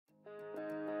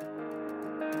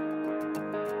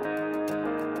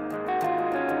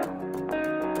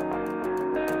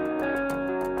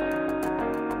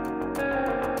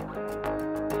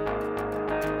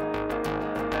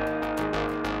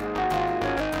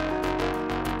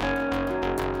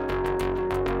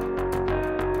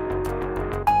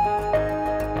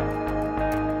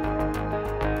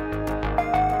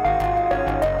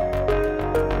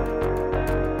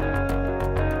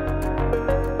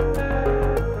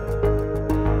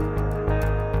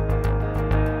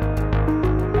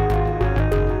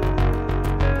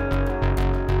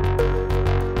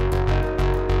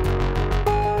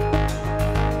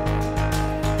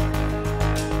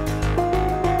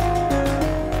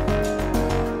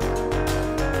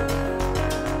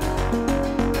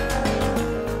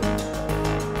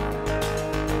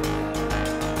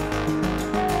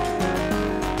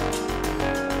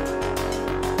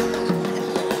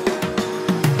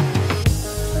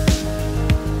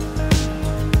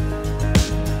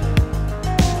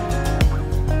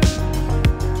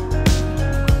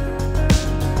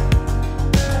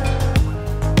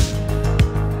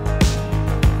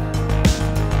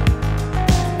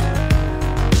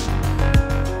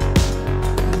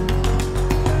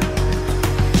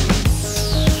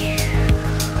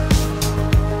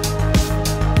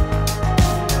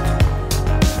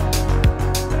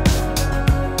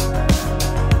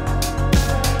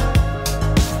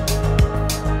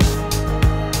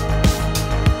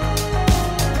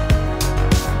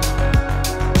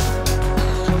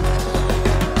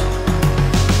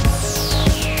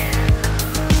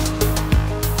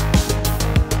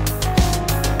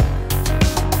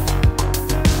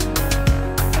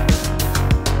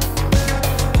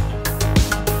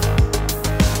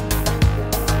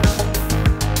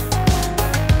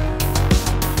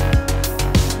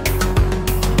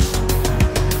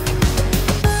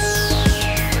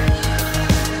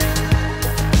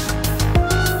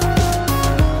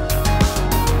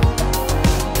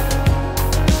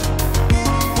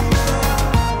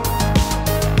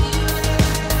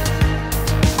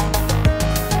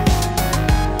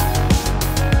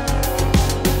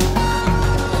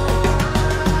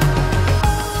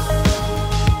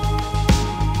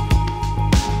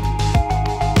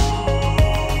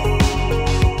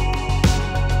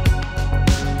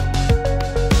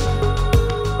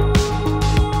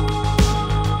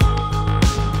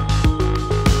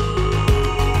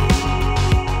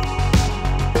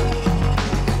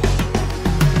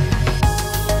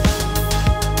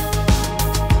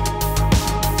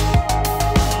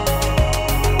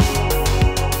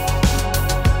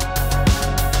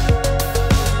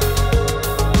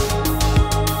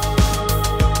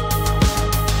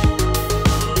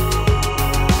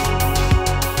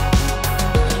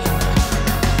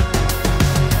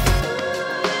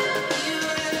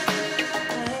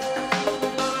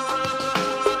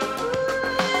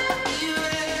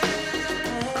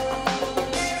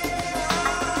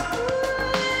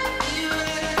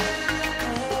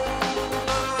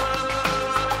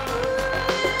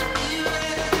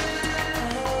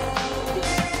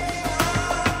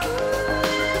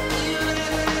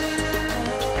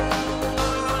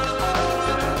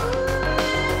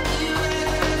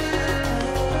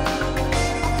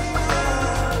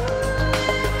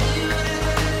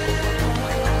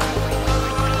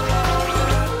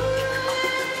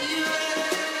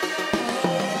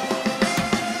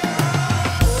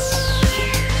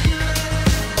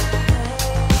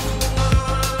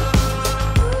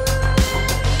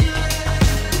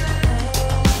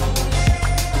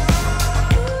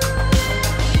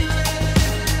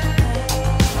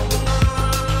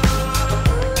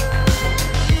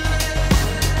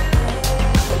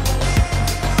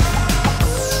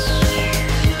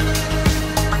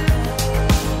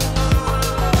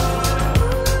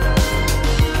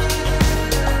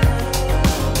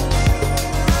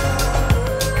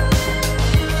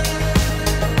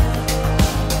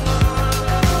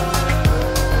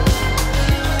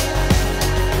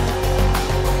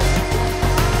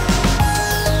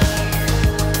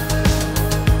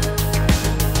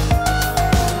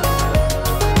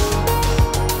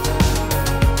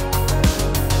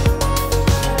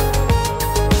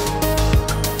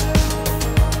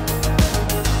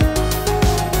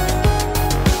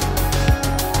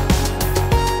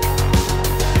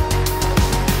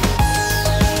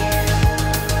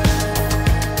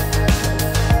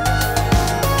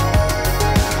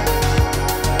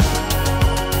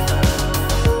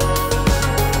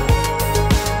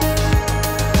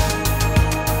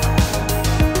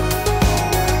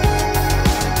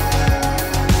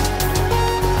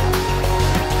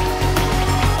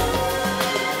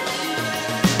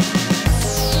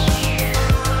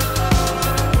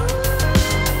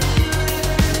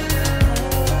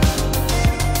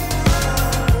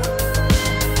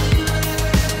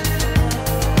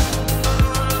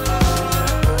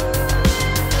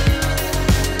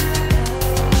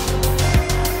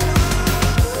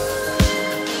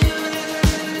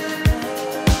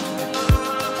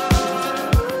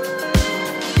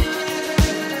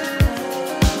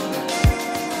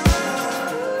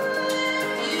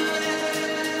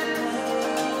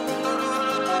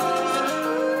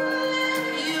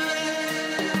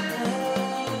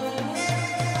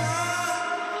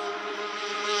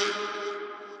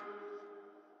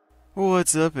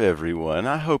What's up everyone?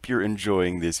 I hope you're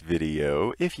enjoying this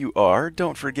video. If you are,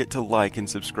 don't forget to like and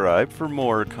subscribe for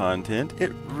more content.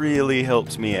 It really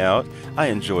helps me out. I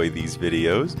enjoy these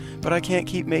videos, but I can't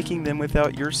keep making them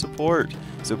without your support.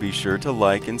 So be sure to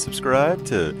like and subscribe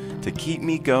to keep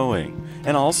me going.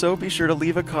 And also be sure to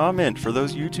leave a comment for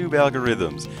those YouTube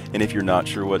algorithms. And if you're not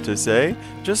sure what to say,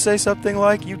 just say something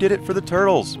like you did it for the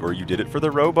turtles or you did it for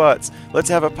the robots. Let's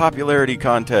have a popularity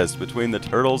contest between the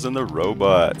turtles and the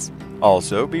robots.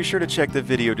 Also, be sure to check the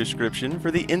video description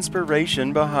for the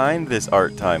inspiration behind this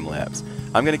art time-lapse.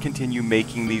 I'm going to continue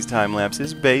making these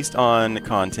time-lapses based on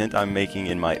content I'm making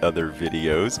in my other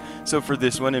videos. So for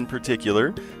this one in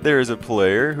particular, there is a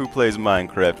player who plays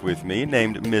Minecraft with me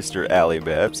named Mr.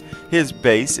 Allybabs. His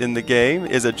base in the game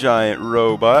is a giant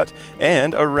robot,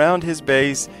 and around his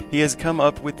base he has come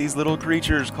up with these little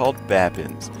creatures called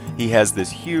Bappins. He has this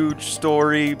huge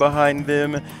story behind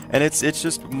them, and it's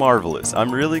just marvelous.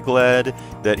 I'm really glad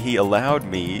that he allowed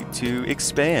me to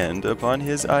expand upon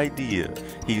his idea.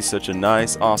 He's such a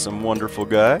nice, awesome, wonderful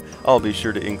guy. I'll be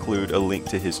sure to include a link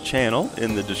to his channel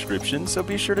in the description, so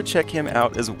be sure to check him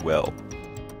out as well.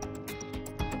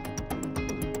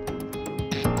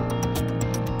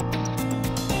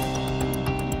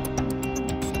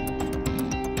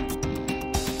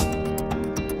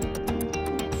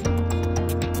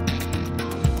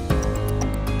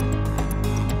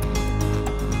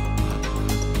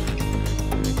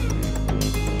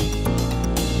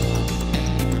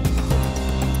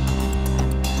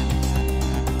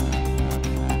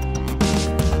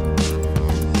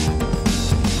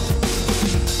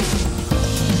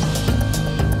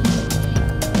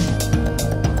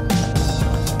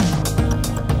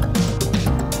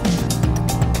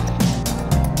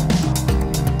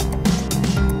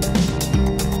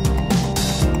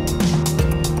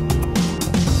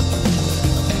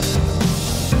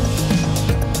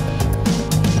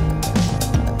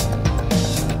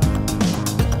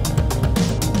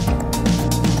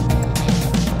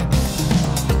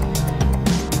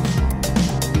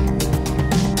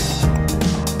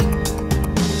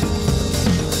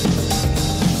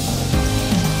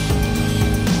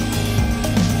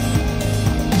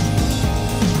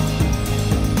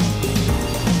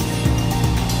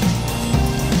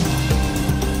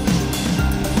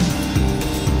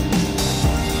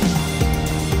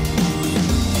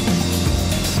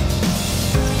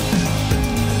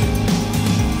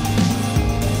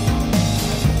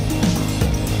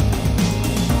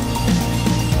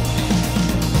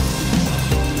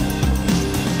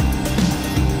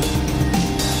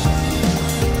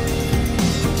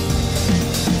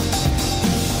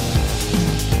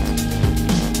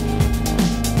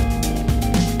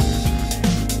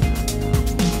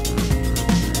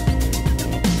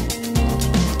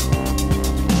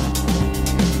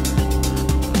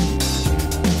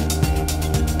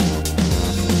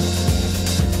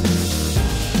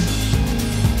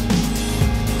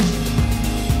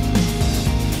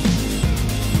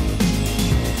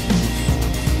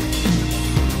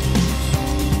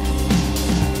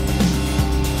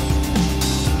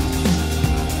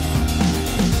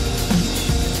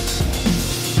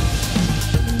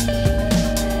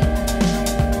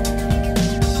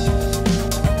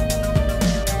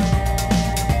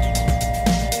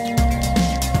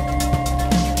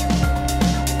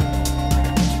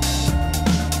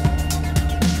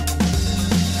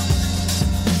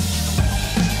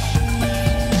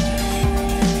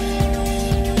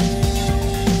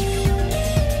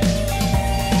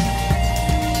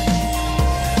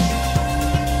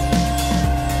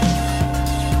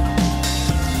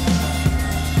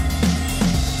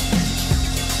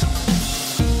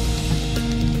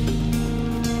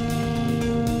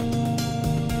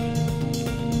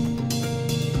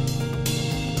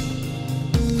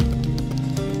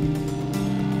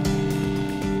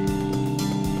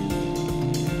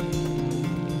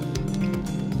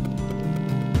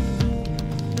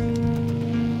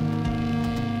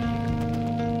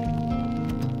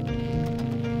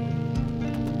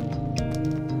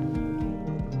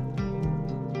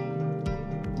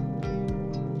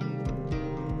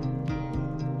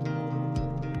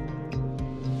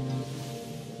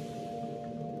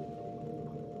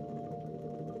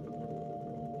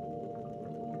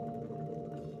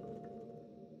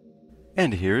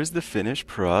 And here is the finished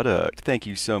product. Thank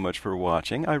you so much for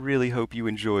watching. I really hope you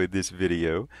enjoyed this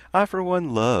video. I for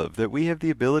one love that we have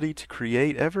the ability to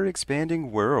create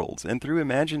ever-expanding worlds, and through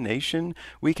imagination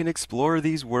we can explore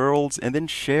these worlds and then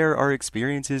share our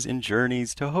experiences and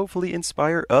journeys to hopefully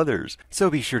inspire others.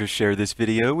 So be sure to share this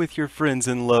video with your friends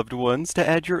and loved ones to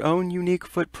add your own unique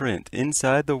footprint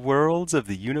inside the worlds of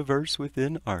the universe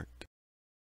within art.